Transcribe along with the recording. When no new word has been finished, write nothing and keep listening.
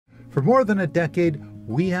For more than a decade,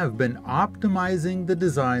 we have been optimizing the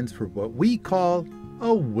designs for what we call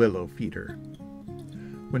a willow feeder.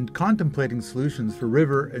 When contemplating solutions for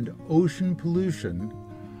river and ocean pollution,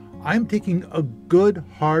 I'm taking a good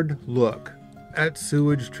hard look at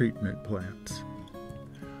sewage treatment plants.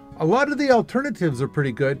 A lot of the alternatives are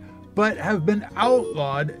pretty good, but have been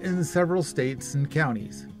outlawed in several states and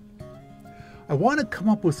counties. I want to come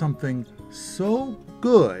up with something so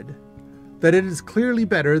good that it is clearly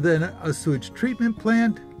better than a sewage treatment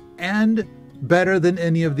plant and better than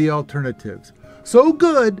any of the alternatives. So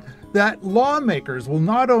good that lawmakers will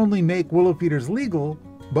not only make willow feeders legal,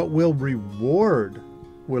 but will reward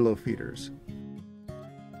willow feeders.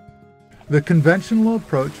 The conventional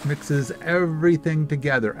approach mixes everything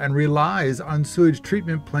together and relies on sewage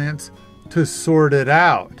treatment plants to sort it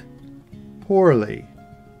out poorly.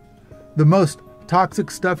 The most toxic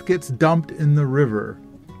stuff gets dumped in the river.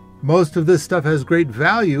 Most of this stuff has great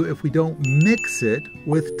value if we don't mix it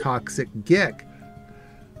with toxic gick.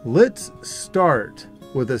 Let's start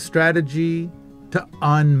with a strategy to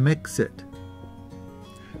unmix it.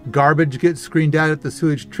 Garbage gets screened out at the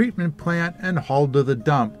sewage treatment plant and hauled to the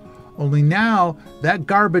dump. Only now, that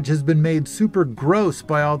garbage has been made super gross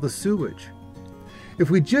by all the sewage.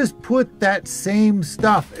 If we just put that same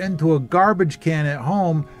stuff into a garbage can at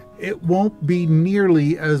home, it won't be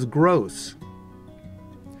nearly as gross.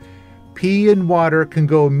 Pee and water can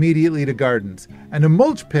go immediately to gardens, and a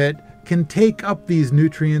mulch pit can take up these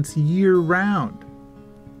nutrients year-round.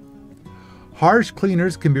 Harsh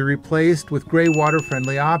cleaners can be replaced with greywater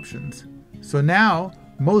friendly options. So now,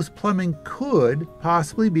 most plumbing could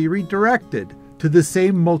possibly be redirected to the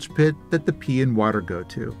same mulch pit that the pee and water go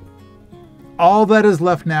to. All that is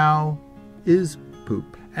left now is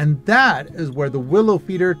poop. And that is where the willow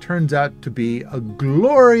feeder turns out to be a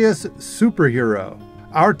glorious superhero.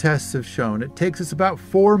 Our tests have shown it takes us about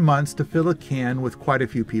 4 months to fill a can with quite a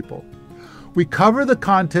few people. We cover the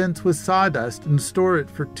contents with sawdust and store it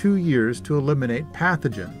for 2 years to eliminate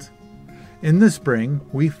pathogens. In the spring,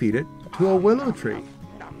 we feed it to a willow tree.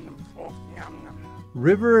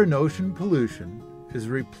 River and ocean pollution is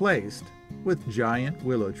replaced with giant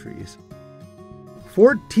willow trees.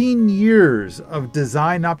 14 years of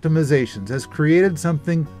design optimizations has created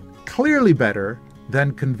something clearly better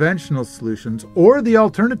than conventional solutions or the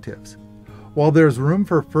alternatives. While there's room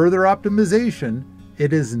for further optimization,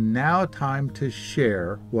 it is now time to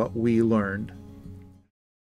share what we learned.